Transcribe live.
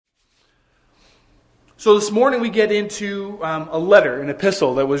So this morning we get into a letter, an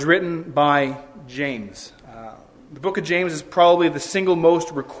epistle that was written by James. The book of James is probably the single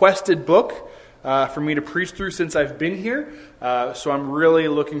most requested book for me to preach through since I've been here. So I'm really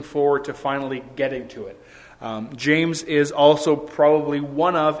looking forward to finally getting to it. James is also probably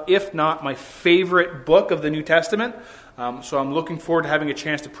one of, if not my favorite book of the New Testament. So I'm looking forward to having a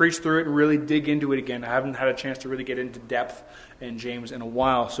chance to preach through it and really dig into it again. I haven't had a chance to really get into depth in James in a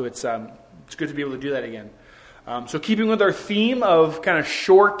while, so it's good to be able to do that again. So keeping with our theme of kind of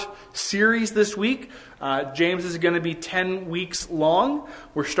short series this week, James is going to be 10 weeks long.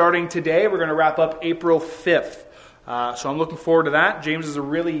 We're starting today. We're going to wrap up April 5th. So I'm looking forward to that. James is a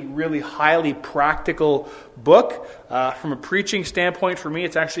really, really highly practical book. From a preaching standpoint, for me,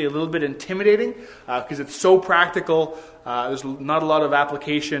 it's actually a little bit intimidating because it's so practical. There's not a lot of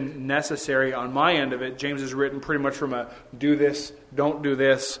application necessary on my end of it. James is written pretty much from a do this, don't do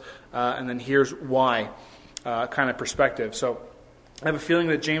this, and then here's why kind of perspective. So I have a feeling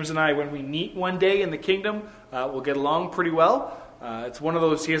that James and I, when we meet one day in the kingdom, we'll get along pretty well. It's one of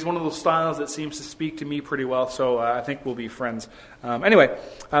those. He has one of those styles that seems to speak to me pretty well, so I think we'll be friends. Anyway,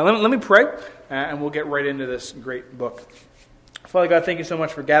 let me pray, and we'll get right into this great book. Father God, thank you so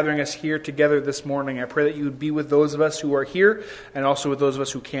much for gathering us here together this morning. I pray that you would be with those of us who are here, and also with those of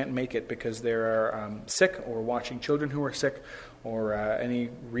us who can't make it because they are sick, or watching children who are sick, or any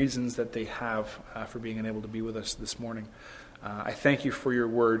reasons that they have for being unable to be with us this morning. I thank you for your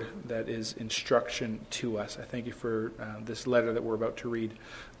word that is instruction to us. I thank you for this letter that we're about to read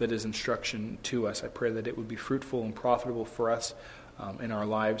that is instruction to us. I pray that it would be fruitful and profitable for us in our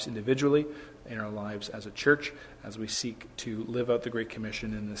lives individually, in our lives as a church, as we seek to live out the Great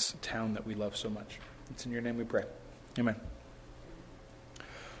Commission in this town that we love so much. It's in your name we pray. Amen.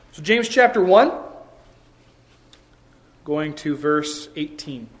 So James chapter 1, going to verse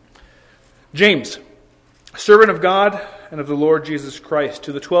 18. James, servant of God and of the Lord Jesus Christ,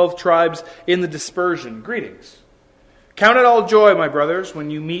 to the 12 tribes in the dispersion, greetings. Count it all joy, my brothers, when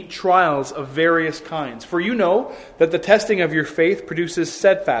you meet trials of various kinds. For you know that the testing of your faith produces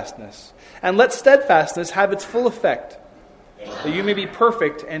steadfastness. And let steadfastness have its full effect, that you may be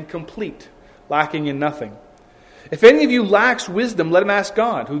perfect and complete, lacking in nothing. If any of you lacks wisdom, let him ask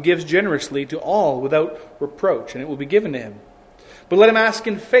God, who gives generously to all without reproach, and it will be given to him. But let him ask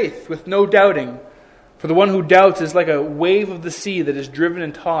in faith, with no doubting. For the one who doubts is like a wave of the sea that is driven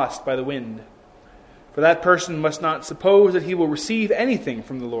and tossed by the wind. For that person must not suppose that he will receive anything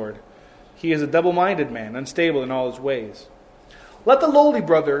from the Lord. He is a double-minded man, unstable in all his ways. Let the lowly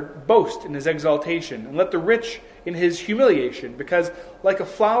brother boast in his exaltation, and let the rich in his humiliation, because like a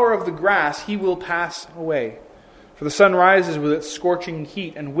flower of the grass he will pass away. For the sun rises with its scorching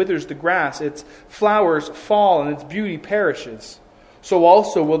heat and withers the grass, its flowers fall and its beauty perishes. So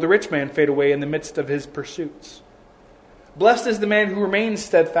also will the rich man fade away in the midst of his pursuits. Blessed is the man who remains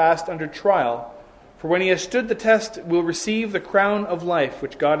steadfast under trial, for when he has stood the test, will receive the crown of life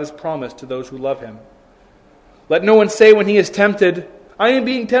which God has promised to those who love him. Let no one say when he is tempted, I am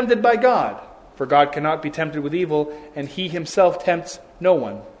being tempted by God, for God cannot be tempted with evil, and he himself tempts no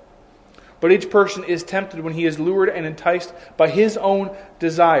one. But each person is tempted when he is lured and enticed by his own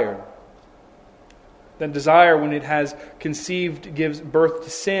desire. Then desire, when it has conceived, gives birth to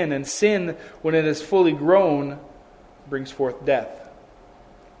sin, and sin, when it is fully grown, brings forth death.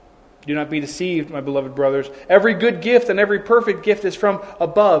 Do not be deceived, my beloved brothers. Every good gift and every perfect gift is from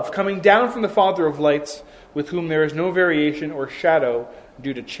above, coming down from the Father of lights, with whom there is no variation or shadow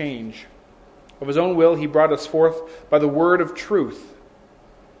due to change. Of his own will he brought us forth by the word of truth,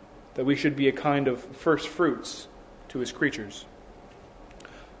 that we should be a kind of first fruits to his creatures.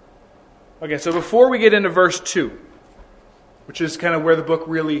 Okay, so before we get into verse 2, which is kind of where the book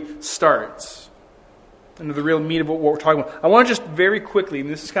really starts, into the real meat of what we're talking about, I want to just very quickly, and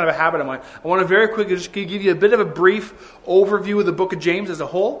this is kind of a habit of mine, I want to very quickly just give you a bit of a brief overview of the book of James as a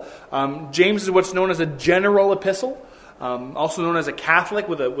whole. James is what's known as a general epistle, also known as a Catholic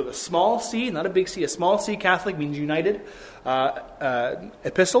with a small c, not a big C, a small c. Catholic means united.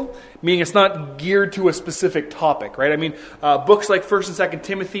 Epistle, meaning it's not geared to a specific topic, right? I mean, books like 1st and 2nd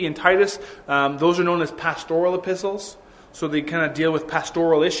Timothy and Titus, those are known as pastoral epistles. So they kind of deal with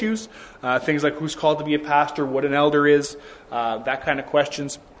pastoral issues, things like who's called to be a pastor, what an elder is, that kind of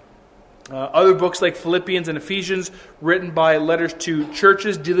questions. Other books like Philippians and Ephesians, written by letters to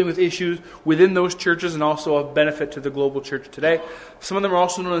churches dealing with issues within those churches and also of benefit to the global church today. Some of them are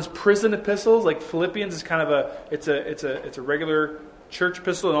also known as prison epistles, like Philippians is kind of it's a regular church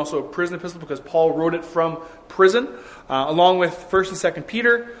epistle and also a prison epistle because Paul wrote it from prison, along with 1st and 2nd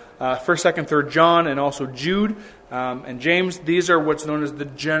Peter, 1st, 2nd, 3rd John, and also Jude and James. These are what's known as the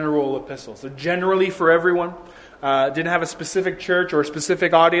general epistles. They're generally for everyone. Didn't have a specific church or a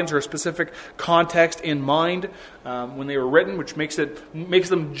specific audience or a specific context in mind when they were written, which makes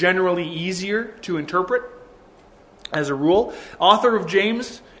them generally easier to interpret as a rule. Author of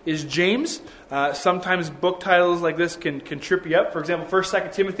James is James. Sometimes book titles like this can trip you up. For example, 1st,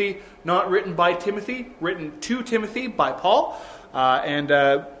 2nd Timothy, not written by Timothy, written to Timothy by Paul. And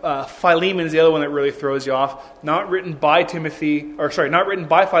Philemon is the other one that really throws you off. Not written by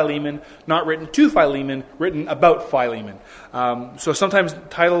Philemon, not written to Philemon, written about Philemon. So sometimes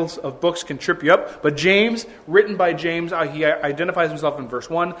titles of books can trip you up. But James, written by James, he identifies himself in verse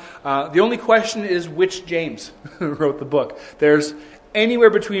 1. The only question is which James wrote the book. There's anywhere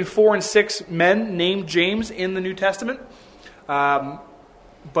between 4 and 6 men named James in the New Testament.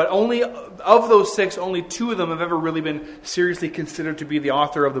 But only of those 6, only 2 of them have ever really been seriously considered to be the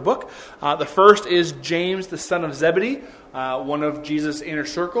author of the book. The first is James, the son of Zebedee, one of Jesus' inner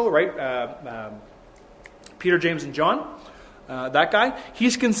circle, right? Peter, James, and John. That guy.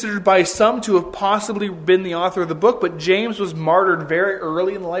 He's considered by some to have possibly been the author of the book, but James was martyred very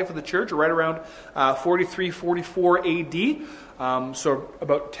early in the life of the church, right around 43, 44 A.D., so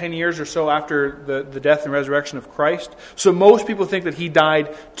about 10 years or so after the death and resurrection of Christ. So most people think that he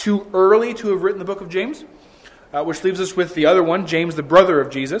died too early to have written the book of James, which leaves us with the other one, James, the brother of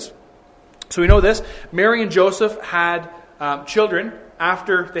Jesus. So we know this. Mary and Joseph had children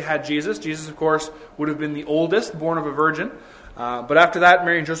after they had Jesus. Jesus, of course, would have been the oldest, born of a virgin. But after that,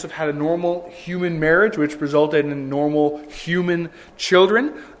 Mary and Joseph had a normal human marriage, which resulted in normal human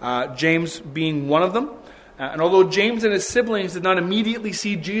children, James being one of them. And although James and his siblings did not immediately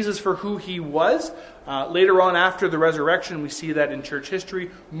see Jesus for who he was, later on after the resurrection, we see that in church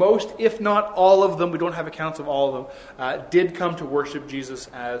history, most, if not all of them, we don't have accounts of all of them, did come to worship Jesus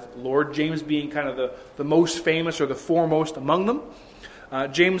as Lord, James being kind of the most famous or the foremost among them.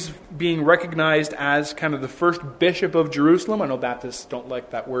 James being recognized as kind of the first bishop of Jerusalem. I know Baptists don't like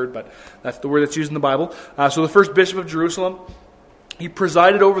that word, but that's the word that's used in the Bible. So the first bishop of Jerusalem. He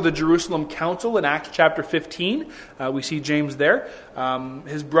presided over the Jerusalem Council in Acts chapter 15. We see James there.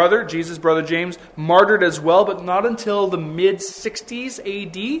 His brother, Jesus' brother James, martyred as well, but not until the mid-60s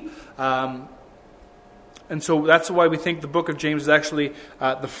A.D., and so that's why we think the book of James is actually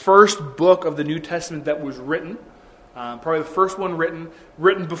the first book of the New Testament that was written. Probably the first one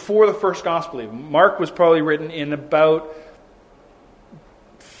written before the first gospel. Even Mark was probably written in about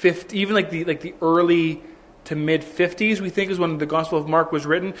 50, even like the early to mid 50s. We think is when the Gospel of Mark was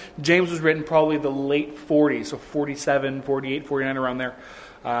written. James was written probably the late 40s, so 47, 48, 49, around there.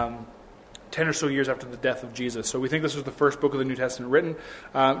 10 or so years after the death of Jesus. So we think this was the first book of the New Testament written.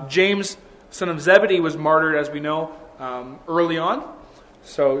 James, son of Zebedee, was martyred, as we know, early on.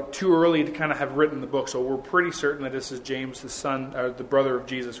 So too early to kind of have written the book. So we're pretty certain that this is James, the son, or the brother of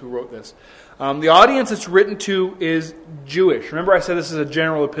Jesus, who wrote this. The audience it's written to is Jewish. Remember, I said this is a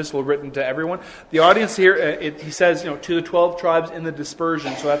general epistle written to everyone. The audience here, he says, to the 12 tribes in the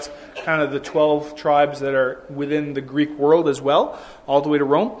dispersion. So that's kind of the 12 tribes that are within the Greek world as well, all the way to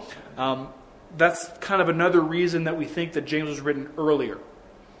Rome. That's kind of another reason that we think that James was written earlier.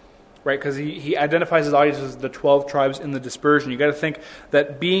 Right, because he identifies his audience as the 12 tribes in the dispersion. You got to think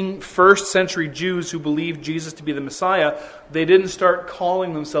that being first century Jews who believed Jesus to be the Messiah, they didn't start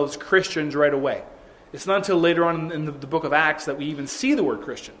calling themselves Christians right away. It's not until later on in the book of Acts that we even see the word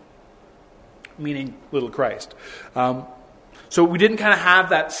Christian, meaning little Christ. So we didn't kind of have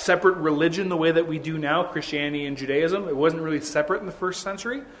that separate religion the way that we do now, Christianity and Judaism. It wasn't really separate in the first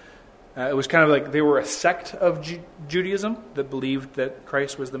century. It was kind of like they were a sect of Judaism that believed that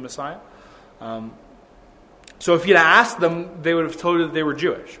Christ was the Messiah. So if you'd asked them, they would have told you that they were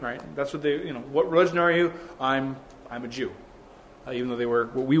Jewish, right? That's what they, what religion are you? I'm a Jew, even though they were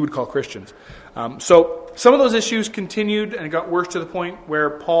what we would call Christians. So some of those issues continued and it got worse to the point where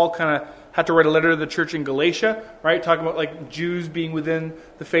Paul kind of had to write a letter to the church in Galatia, right? Talking about like Jews being within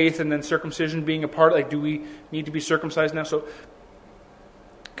the faith and then circumcision being a part. Like, do we need to be circumcised now? So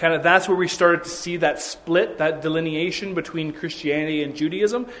kind of that's where we started to see that split, that delineation between Christianity and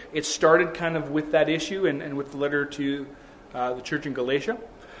Judaism. It started kind of with that issue and with the letter to the church in Galatia.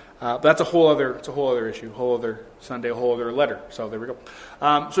 But that's a whole other issue, a whole other Sunday, a whole other letter. So there we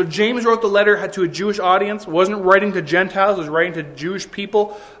go. So James wrote the letter to a Jewish audience. Wasn't writing to Gentiles. Was writing to Jewish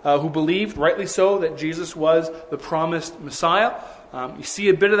people who believed, rightly so, that Jesus was the promised Messiah. You see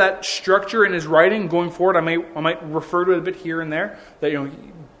a bit of that structure in his writing going forward. I might refer to it a bit here and there. That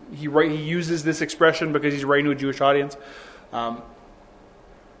he uses this expression because he's writing to a Jewish audience.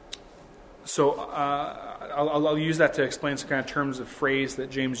 So I'll use that to explain some kind of terms of phrase that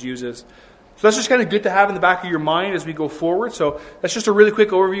James uses. So that's just kind of good to have in the back of your mind as we go forward. So that's just a really quick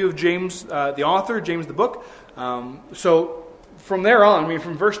overview of James, the author, James the book. So from there on,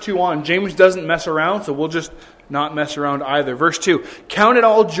 from verse 2 on, James doesn't mess around, so we'll just not mess around either. Verse 2, count it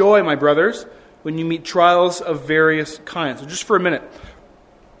all joy, my brothers, when you meet trials of various kinds. So just for a minute,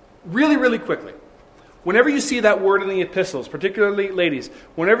 really, really quickly. Whenever you see that word in the epistles, particularly ladies,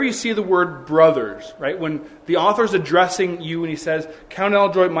 whenever you see the word brothers, right? When the author's addressing you and he says, count it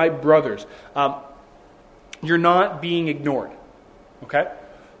all joy, my brothers, you're not being ignored. Okay?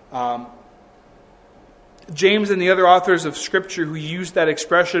 James and the other authors of Scripture who use that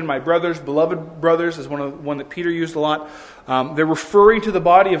expression, my brothers, beloved brothers, is one that Peter used a lot. They're referring to the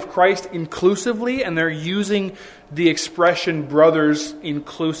body of Christ inclusively, and they're using the expression brothers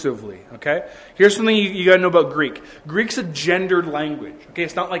inclusively. Okay? Here's something you got to know about Greek. Greek's a gendered language. Okay,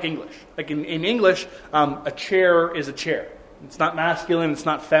 it's not like English. Like in English, a chair is a chair. It's not masculine. It's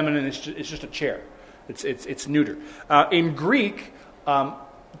not feminine. It's just a chair. It's neuter. In Greek,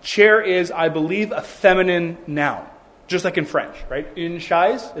 chair is, I believe, a feminine noun, just like in French, right? In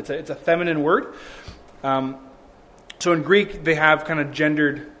chaise, it's a feminine word. So in Greek, they have kind of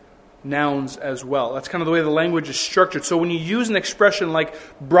gendered nouns as well. That's kind of the way the language is structured. So when you use an expression like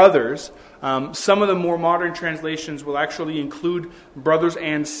brothers, some of the more modern translations will actually include brothers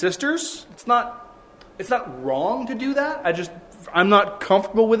and sisters. It's not wrong to do that. I'm not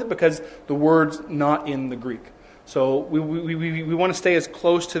comfortable with it because the word's not in the Greek. So we want to stay as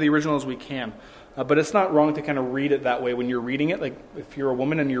close to the original as we can. But it's not wrong to kind of read it that way when you're reading it. Like if you're a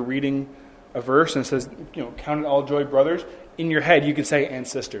woman and you're reading a verse and it says, count it all joy, brothers, in your head you can say, and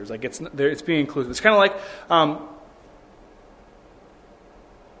sisters. Like it's being inclusive. It's kind of like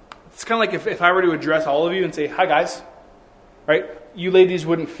if I were to address all of you and say, hi guys, right? You ladies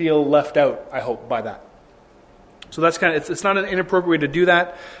wouldn't feel left out, I hope, by that. So that's kind of, it's not an inappropriate way to do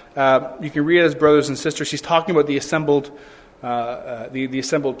that. You can read it as brothers and sisters. He's talking about the assembled, the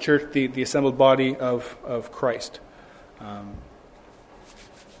assembled church, the assembled body of Christ.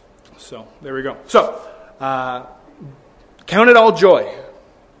 So there we go. So count it all joy,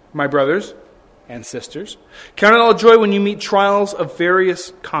 my brothers and sisters. Count it all joy when you meet trials of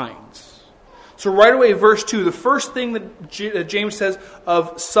various kinds. So right away, verse 2, the first thing that James says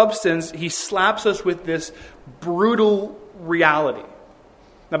of substance, he slaps us with this brutal reality.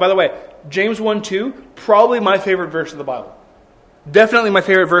 Now, by the way, James 1:2, probably my favorite verse of the Bible. Definitely my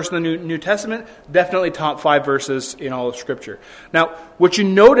favorite verse in the New Testament. Definitely top 5 verses in all of Scripture. Now, what you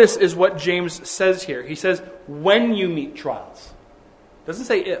notice is what James says here. He says, when you meet trials. It doesn't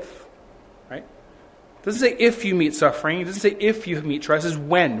say if, right? It doesn't say if you meet suffering. It doesn't say if you meet trials. It says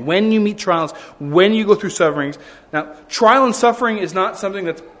when. When you meet trials. When you go through sufferings. Now, trial and suffering is not something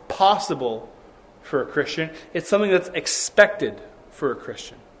that's possible for a Christian. It's something that's expected for a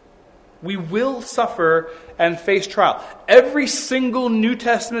Christian. We will suffer and face trial. Every single New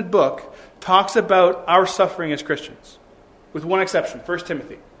Testament book talks about our suffering as Christians, with one exception, 1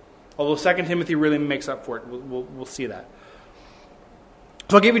 Timothy. Although 2 Timothy really makes up for it. We'll see that.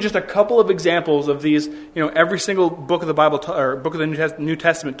 So I'll give you just a couple of examples of these. Every single book of the Bible, or book of the New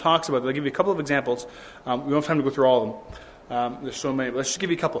Testament talks about it. I'll give you a couple of examples. We don't have time to go through all of them. There's so many. But let's just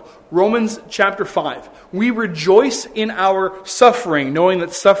give you a couple. Romans chapter 5. We rejoice in our suffering, knowing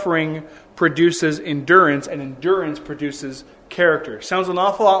that suffering produces endurance, and endurance produces character. Sounds an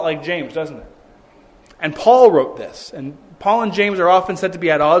awful lot like James, doesn't it? And Paul wrote this. And Paul and James are often said to be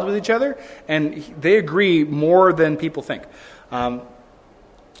at odds with each other, and they agree more than people think.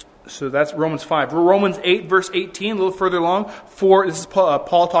 So that's Romans 5. Romans 8, verse 18, a little further along. This is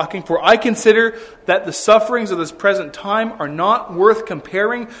Paul talking. For I consider that the sufferings of this present time are not worth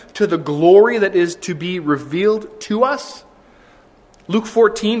comparing to the glory that is to be revealed to us. Luke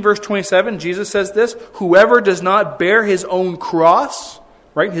 14, verse 27, Jesus says this, whoever does not bear his own cross,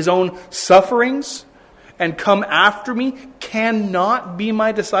 right, his own sufferings, and come after me cannot be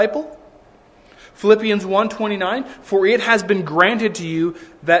my disciple. Philippians 1:29, for it has been granted to you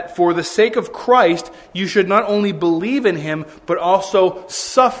that for the sake of Christ you should not only believe in him, but also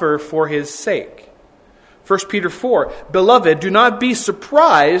suffer for his sake. 1 Peter 4, beloved, do not be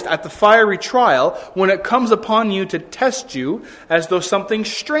surprised at the fiery trial when it comes upon you to test you as though something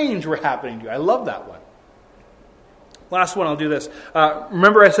strange were happening to you. I love that one. Last one, I'll do this.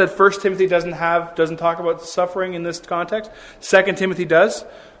 Remember I said 1 Timothy doesn't talk about suffering in this context? 2 Timothy does.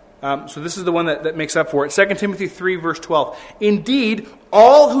 So this is the one that makes up for it. 2 Timothy 3, verse 12. Indeed,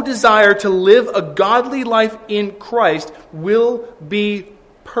 all who desire to live a godly life in Christ will be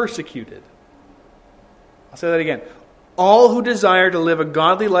persecuted. I'll say that again. all who desire to live a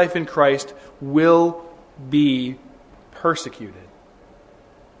godly life in Christ will be persecuted.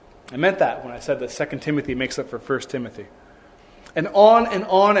 I meant that when I said that 2 Timothy makes up for 1 Timothy. And on and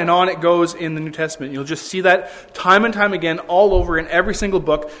on and on it goes in the New Testament. You'll just see that time and time again, all over in every single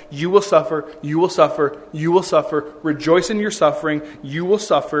book. You will suffer, you will suffer, you will suffer. Rejoice in your suffering, you will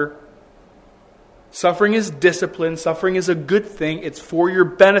suffer. Suffering is discipline. Suffering is a good thing. It's for your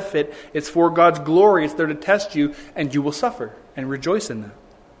benefit. It's for God's glory. It's there to test you, and you will suffer and rejoice in that.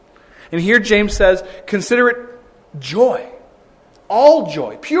 And here James says, consider it joy. All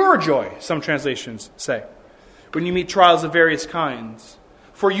joy, pure joy, some translations say, when you meet trials of various kinds.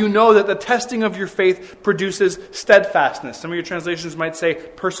 For you know that the testing of your faith produces steadfastness. Some of your translations might say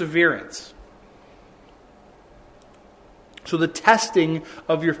perseverance. So the testing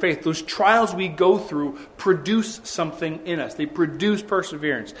of your faith, those trials we go through, produce something in us. They produce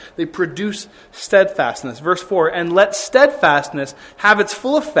perseverance. They produce steadfastness. Verse 4, and let steadfastness have its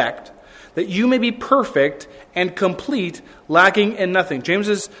full effect, that you may be perfect and complete, lacking in nothing. James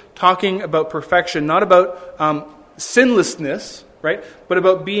is talking about perfection, not about sinlessness, right? But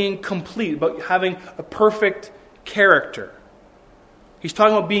about being complete, about having a perfect character. He's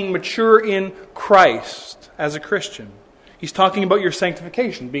talking about being mature in Christ as a Christian. He's talking about your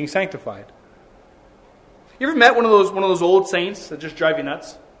sanctification, being sanctified. You ever met one of those old saints that just drive you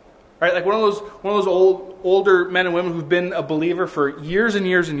nuts? Right? Like one of those older men and women who've been a believer for years and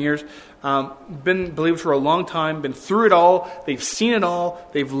years and years, been believers for a long time, been through it all, they've seen it all,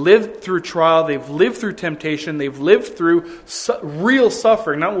 they've lived through trial, they've lived through temptation, they've lived through real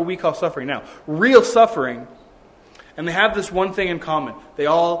suffering, not what we call suffering now, real suffering, and they have this one thing in common. They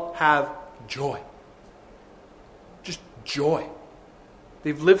all have joy. Just joy.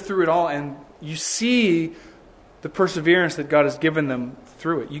 They've lived through it all, and you see the perseverance that God has given them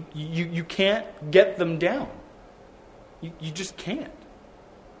through it. You can't get them down. You just can't.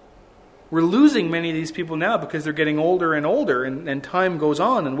 We're losing many of these people now because they're getting older and older, and time goes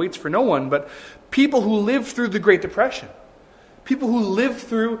on and waits for no one. But people who lived through the Great Depression, people who lived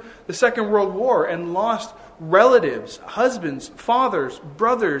through the Second World War and lost relatives, husbands, fathers,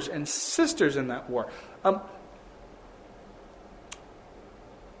 brothers, and sisters in that war.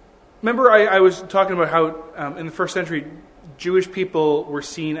 Remember I was talking about how in the first century Jewish people were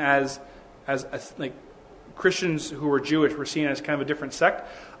seen as like Christians who were Jewish were seen as kind of a different sect.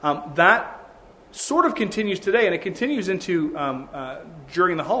 That sort of continues today, and it continues into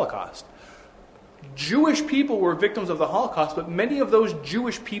during the Holocaust. Jewish people were victims of the Holocaust, but many of those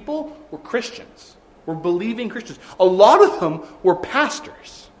Jewish people were Christians, were believing Christians. A lot of them were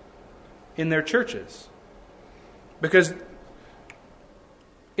pastors in their churches. Because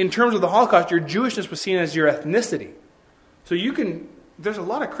in terms of the Holocaust, your Jewishness was seen as your ethnicity. So there's a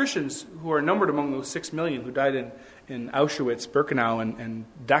lot of Christians who are numbered among those 6 million who died in Auschwitz, Birkenau, and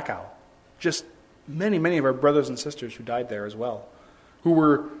Dachau. Just many, many of our brothers and sisters who died there as well, who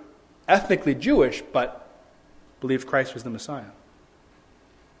were ethnically Jewish, but believed Christ was the Messiah.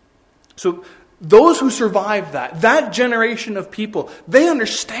 So those who survived that generation of people, they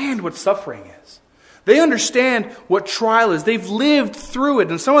understand what suffering is. They understand what trial is. They've lived through it.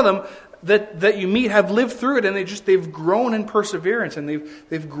 And some of them that you meet have lived through it, and they've grown in perseverance, and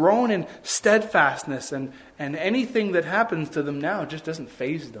they've grown in steadfastness, and anything that happens to them now just doesn't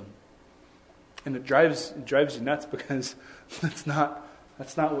faze them. And it drives you nuts, because that's not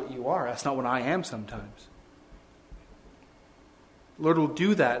what you are. That's not what I am sometimes. The Lord will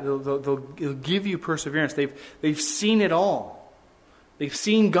do that. He'll give you perseverance. They've seen it all. They've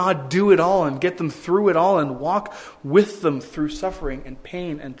seen God do it all and get them through it all and walk with them through suffering and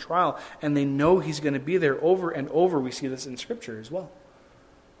pain and trial. And they know He's going to be there over and over. We see this in Scripture as well.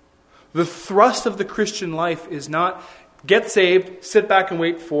 The thrust of the Christian life is not get saved, sit back and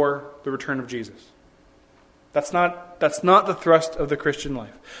wait for the return of Jesus. That's not the thrust of the Christian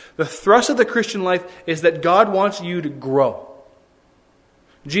life. The thrust of the Christian life is that God wants you to grow.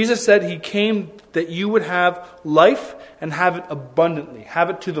 Jesus said He came that you would have life and have it abundantly, have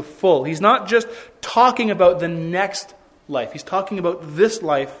it to the full. He's not just talking about the next life. He's talking about this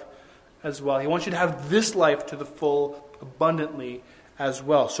life as well. He wants you to have this life to the full, abundantly as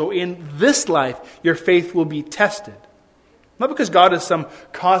well. So in this life, your faith will be tested. Not because God is some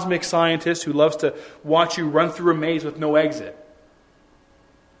cosmic scientist who loves to watch you run through a maze with no exit.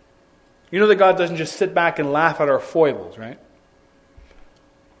 You know that God doesn't just sit back and laugh at our foibles, right?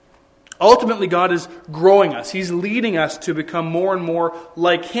 Ultimately, God is growing us. He's leading us to become more and more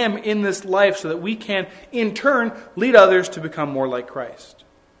like Him in this life so that we can, in turn, lead others to become more like Christ.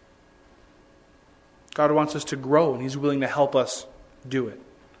 God wants us to grow, and He's willing to help us do it.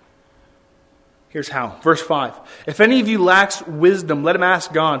 Here's how. Verse 5. If any of you lacks wisdom, let him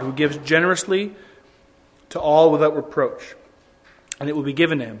ask God, who gives generously to all without reproach, and it will be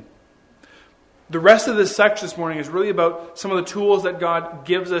given to him. The rest of this section this morning is really about some of the tools that God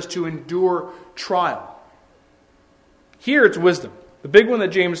gives us to endure trial. Here it's wisdom. The big one that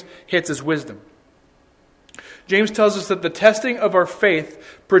James hits is wisdom. James tells us that the testing of our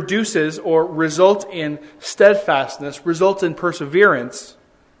faith produces or results in steadfastness, results in perseverance.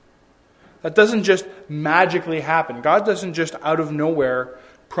 That doesn't just magically happen. God doesn't just out of nowhere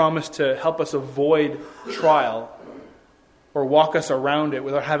promise to help us avoid trial or walk us around it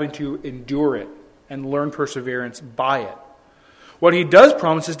without having to endure it and learn perseverance by it. What he does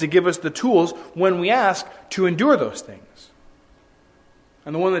promise is to give us the tools when we ask to endure those things.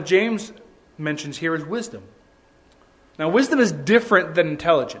 And the one that James mentions here is wisdom. Now, wisdom is different than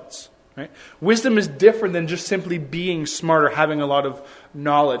intelligence. Right? Wisdom is different than just simply being smart or having a lot of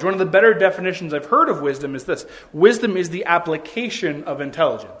knowledge. One of the better definitions I've heard of wisdom is this. Wisdom is the application of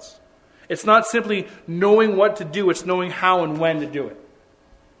intelligence. It's not simply knowing what to do, it's knowing how and when to do it.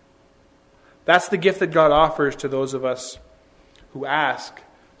 That's the gift that God offers to those of us who ask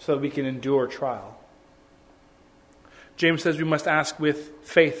so that we can endure trial. James says we must ask with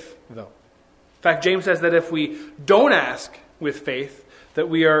faith, though. In fact, James says that if we don't ask with faith, that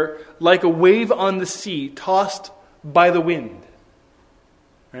we are like a wave on the sea, tossed by the wind.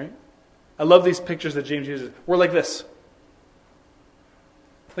 Right? I love these pictures that James uses. We're like this.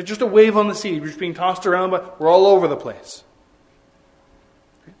 Like just a wave on the sea, just being tossed around, but we're all over the place.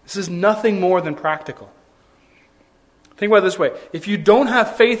 This is nothing more than practical. Think about it this way. If you don't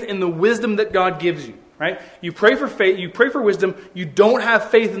have faith in the wisdom that God gives you, right? You pray for faith, you pray for wisdom, you don't have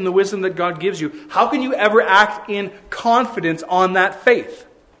faith in the wisdom that God gives you. How can you ever act in confidence on that faith?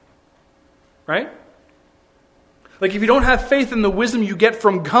 Right? Like if you don't have faith in the wisdom you get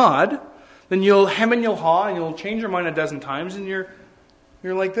from God, then you'll hem and you'll haw and you'll change your mind a dozen times and you're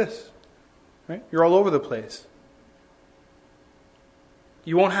like this. Right? You're all over the place.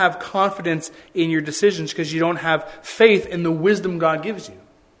 You won't have confidence in your decisions because you don't have faith in the wisdom God gives you.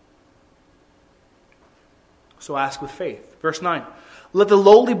 So ask with faith. Verse 9. Let the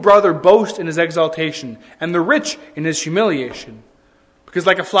lowly brother boast in his exaltation, and the rich in his humiliation. Because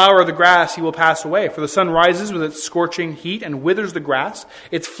like a flower of the grass he will pass away. For the sun rises with its scorching heat and withers the grass.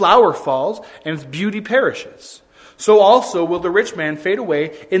 Its flower falls, and its beauty perishes. So also will the rich man fade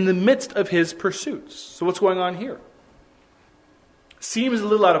away in the midst of his pursuits. So what's going on here? Seems a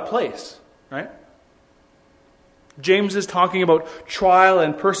little out of place, right? James is talking about trial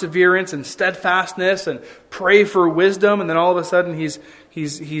and perseverance and steadfastness and pray for wisdom, and then all of a sudden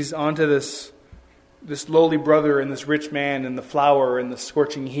he's onto this lowly brother and this rich man and the flower and the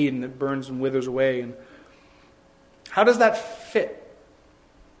scorching heat, and it burns and withers away. And how does that fit?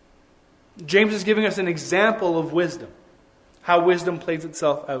 James is giving us an example of wisdom, how wisdom plays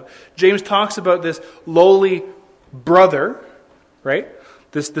itself out. James talks about this lowly brother, right?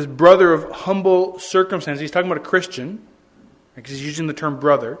 This brother of humble circumstance. He's talking about a Christian, because he's using the term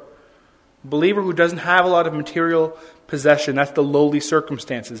brother. A believer who doesn't have a lot of material possession. That's the lowly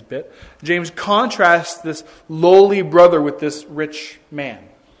circumstances bit. James contrasts this lowly brother with this rich man.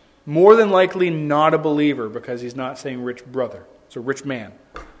 More than likely not a believer, because he's not saying rich brother. It's a rich man.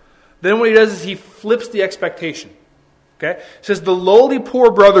 Then what he does is he flips the expectation. Okay? He says the lowly poor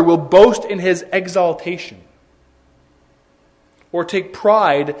brother will boast in his exaltation, or take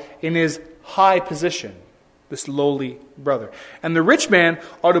pride in his high position, this lowly brother. And the rich man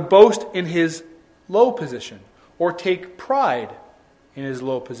ought to boast in his low position, or take pride in his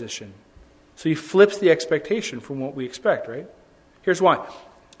low position. So he flips the expectation from what we expect, right? Here's why.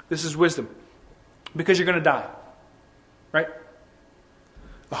 This is wisdom. Because you're going to die, right?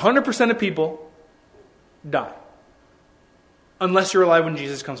 100% of people die. Unless you're alive when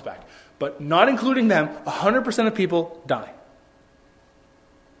Jesus comes back. But not including them, 100% of people die.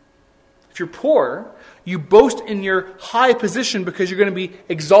 If you're poor, you boast in your high position because you're going to be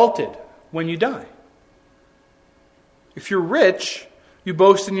exalted when you die. If you're rich, you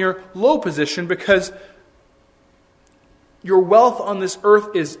boast in your low position because your wealth on this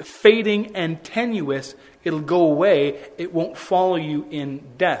earth is fading and tenuous. It'll go away. It won't follow you in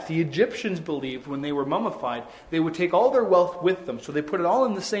death. The Egyptians believed when they were mummified, they would take all their wealth with them. So they put it all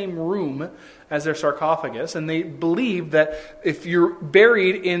in the same room as their sarcophagus. And they believed that if you're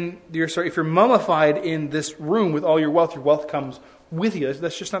if you're mummified in this room with all your wealth comes with you.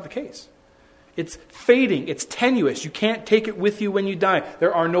 That's just not the case. It's fading. It's tenuous. You can't take it with you when you die.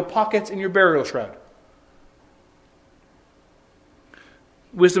 There are no pockets in your burial shroud.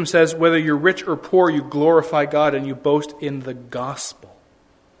 Wisdom says, whether you're rich or poor, you glorify God and you boast in the gospel.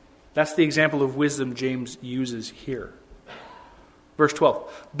 That's the example of wisdom James uses here. Verse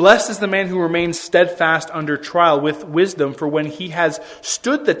 12. Blessed is the man who remains steadfast under trial with wisdom, for when he has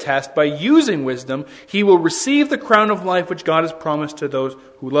stood the test by using wisdom, he will receive the crown of life which God has promised to those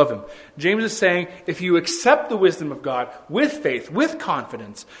who love him. James is saying, if you accept the wisdom of God with faith, with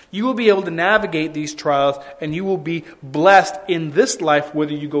confidence, you will be able to navigate these trials, and you will be blessed in this life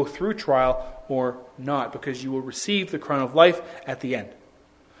whether you go through trial or not, because you will receive the crown of life at the end.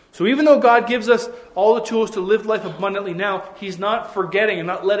 So even though God gives us all the tools to live life abundantly now, He's not forgetting and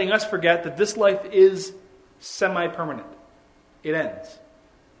not letting us forget that this life is semi-permanent. It ends.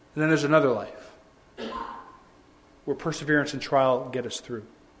 And then there's another life where perseverance and trial get us through.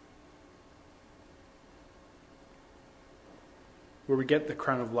 Where we get the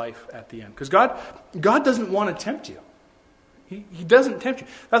crown of life at the end. Because God doesn't want to tempt you. He doesn't tempt you.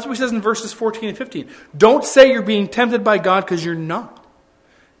 That's what He says in verses 14 and 15. Don't say you're being tempted by God, because you're not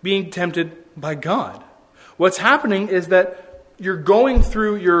being tempted by God. What's happening is that you're going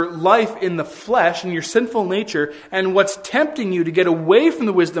through your life in the flesh, in your sinful nature, and what's tempting you to get away from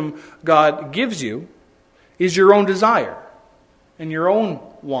the wisdom God gives you is your own desire and your own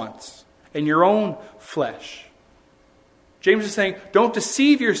wants and your own flesh. James is saying, don't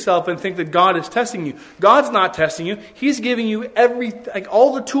deceive yourself and think that God is testing you. God's not testing you. He's giving you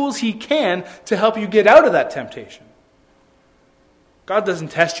all the tools He can to help you get out of that temptation. God doesn't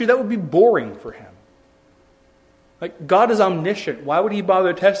test you. That would be boring for Him. God is omniscient. Why would He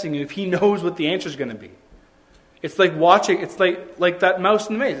bother testing you if He knows what the answer is going to be? It's like like that mouse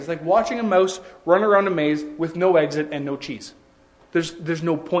in the maze. It's like watching a mouse run around a maze with no exit and no cheese. There's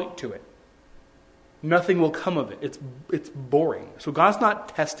no point to it. Nothing will come of it. It's boring. So God's not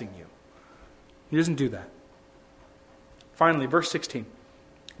testing you. He doesn't do that. Finally, verse 16.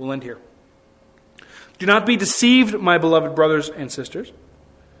 We'll end here. Do not be deceived, my beloved brothers and sisters.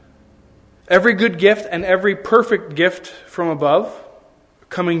 Every good gift and every perfect gift from above,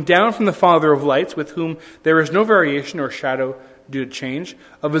 coming down from the Father of lights, with whom there is no variation or shadow due to change,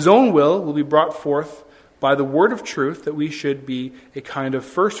 of His own will be brought forth by the word of truth, that we should be a kind of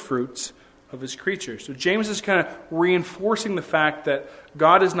first fruits of His creatures. So James is kind of reinforcing the fact that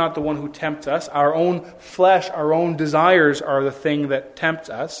God is not the one who tempts us. Our own flesh, our own desires are the thing that tempts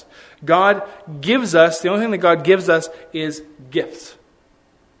us. God gives us, the only thing that God gives us is gifts.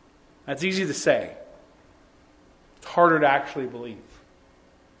 That's easy to say. It's harder to actually believe.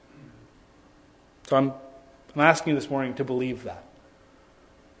 So I'm asking you this morning to believe that.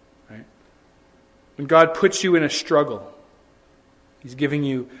 Right? When God puts you in a struggle, He's giving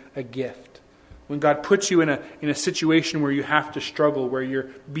you a gift. When God puts you in a situation where you have to struggle, where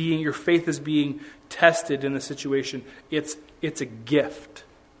your faith is being tested in the situation, it's a gift.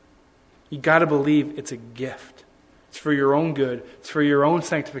 You got to believe it's a gift. It's for your own good. It's for your own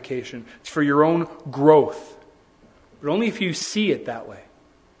sanctification. It's for your own growth. But only if you see it that way.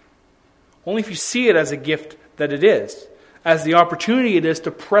 Only if you see it as a gift that it is. As the opportunity it is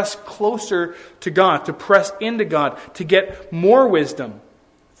to press closer to God, to press into God, to get more wisdom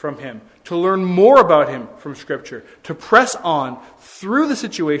from Him, to learn more about Him from Scripture, to press on through the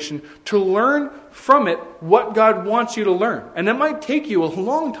situation, to learn from it what God wants you to learn. And it might take you a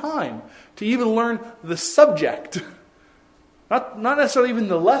long time to even learn the subject. Not necessarily even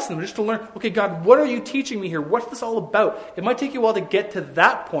the lesson, but just to learn, okay, God, what are you teaching me here? What's this all about? It might take you a while to get to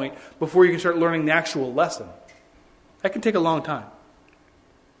that point before you can start learning the actual lesson. That can take a long time.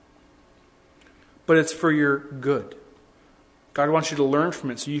 But it's for your good. God wants you to learn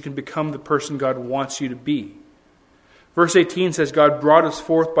from it so you can become the person God wants you to be. Verse 18 says, God brought us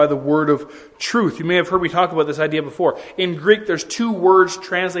forth by the word of truth. You may have heard me talk about this idea before. In Greek, there's two words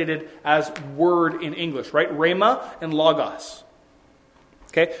translated as word in English, right? Rhema and logos.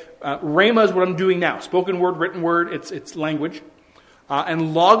 Okay? Rhema is what I'm doing now. Spoken word, written word, it's language.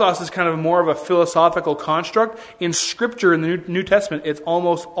 And logos is kind of more of a philosophical construct. In Scripture, in the New Testament, it's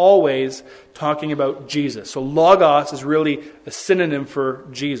almost always talking about Jesus. So logos is really a synonym for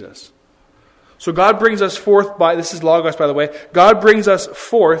Jesus. So God brings us forth this is logos, by the way. God brings us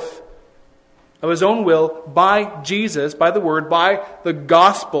forth of His own will by Jesus, by the Word, by the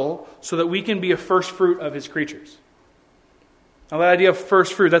gospel, so that we can be a first fruit of His creatures. Now that idea of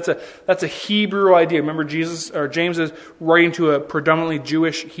first fruit, that's a Hebrew idea. Remember James is writing to a predominantly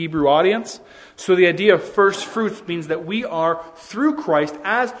Jewish Hebrew audience. So the idea of first fruits means that we are, through Christ,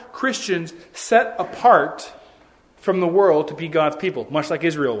 as Christians, set apart from the world to be God's people, much like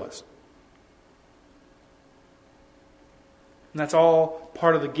Israel was. And that's all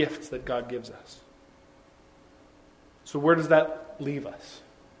part of the gifts that God gives us. So where does that leave us?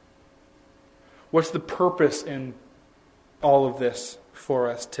 What's the purpose in all of this for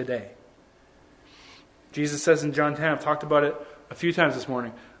us today. Jesus says in John 10, I've talked about it a few times this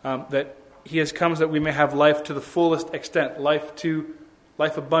morning, that he has come so that we may have life to the fullest extent, life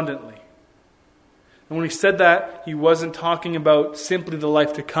abundantly. And when he said that, he wasn't talking about simply the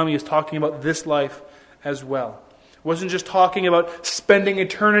life to come. He was talking about this life as well. He wasn't just talking about spending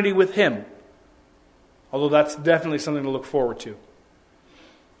eternity with him, although that's definitely something to look forward to.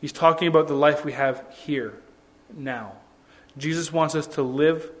 He's talking about the life we have here, now. Jesus wants us to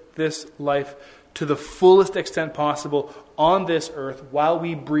live this life to the fullest extent possible on this earth while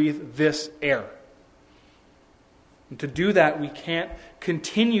we breathe this air. And to do that, we can't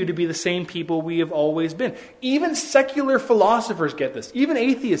continue to be the same people we have always been. Even secular philosophers get this. Even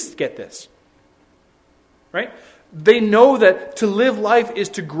atheists get this. Right? They know that to live life is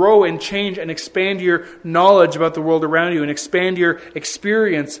to grow and change and expand your knowledge about the world around you and expand your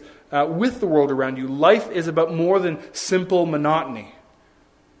experience with the world around you. Life is about more than simple monotony.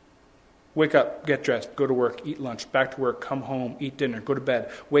 Wake up, get dressed, go to work, eat lunch, back to work, come home, eat dinner, go to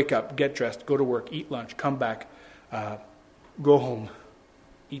bed. Wake up, get dressed, go to work, eat lunch, come back, go home,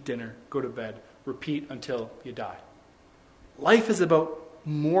 eat dinner, go to bed. Repeat until you die. Life is about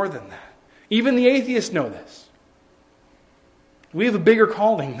more than that. Even the atheists know this. We have a bigger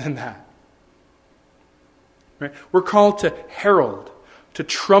calling than that. Right? We're called to herald, to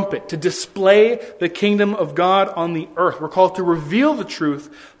trumpet, to display the kingdom of God on the earth. We're called to reveal the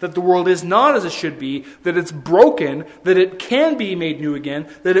truth that the world is not as it should be, that it's broken, that it can be made new again,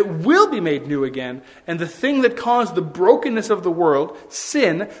 that it will be made new again, and the thing that caused the brokenness of the world,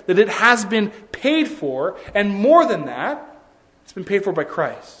 sin, that it has been paid for, and more than that, it's been paid for by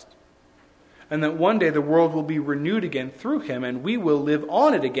Christ. And that one day the world will be renewed again through him, and we will live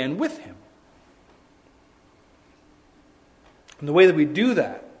on it again with him. And the way that we do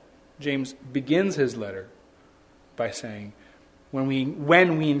that, James begins his letter by saying, when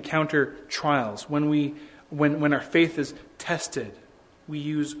we encounter trials, when our faith is tested, we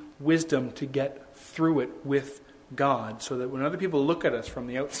use wisdom to get through it with God, so that when other people look at us from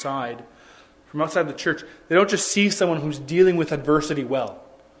the outside, from outside the church, they don't just see someone who's dealing with adversity well.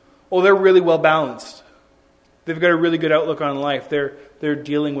 Oh, they're really well balanced. They've got a really good outlook on life. They're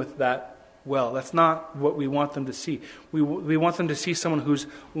dealing with that well. That's not what we want them to see. We want them to see someone who's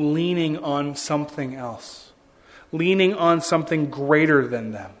leaning on something else. Leaning on something greater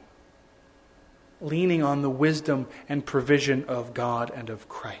than them. Leaning on the wisdom and provision of God and of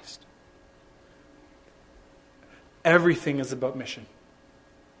Christ. Everything is about mission.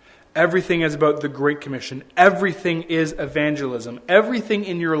 Everything is about the Great Commission. Everything is evangelism. Everything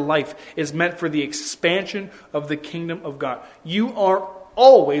in your life is meant for the expansion of the kingdom of God. You are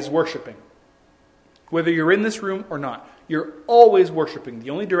always worshiping. Whether you're in this room or not, you're always worshiping. The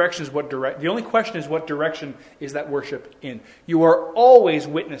only question is what direction is that worship in? You are always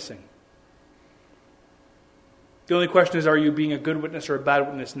witnessing. The only question is, are you being a good witness or a bad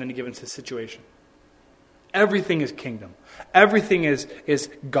witness in any given situation? Everything is kingdom. Everything is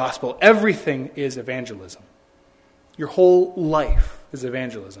gospel. Everything is evangelism. Your whole life is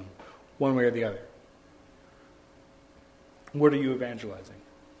evangelism, one way or the other. What are you evangelizing?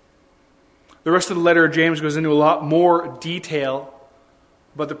 The rest of the letter of James goes into a lot more detail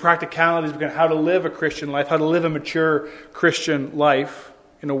about the practicalities of how to live a Christian life, how to live a mature Christian life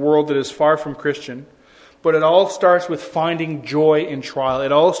in a world that is far from Christian. But it all starts with finding joy in trial.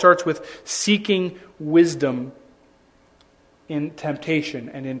 It all starts with seeking wisdom in temptation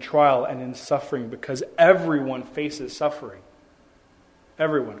and in trial and in suffering, because everyone faces suffering.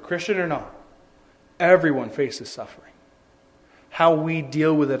 Everyone, Christian or not, everyone faces suffering. How we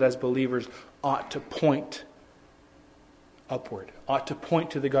deal with it as believers ought to point upward, ought to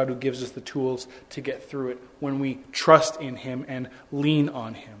point to the God who gives us the tools to get through it when we trust in him and lean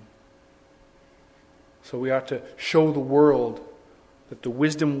on him. So we ought to show the world that the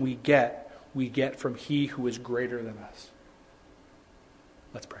wisdom we get from he who is greater than us.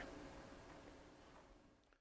 Let's pray.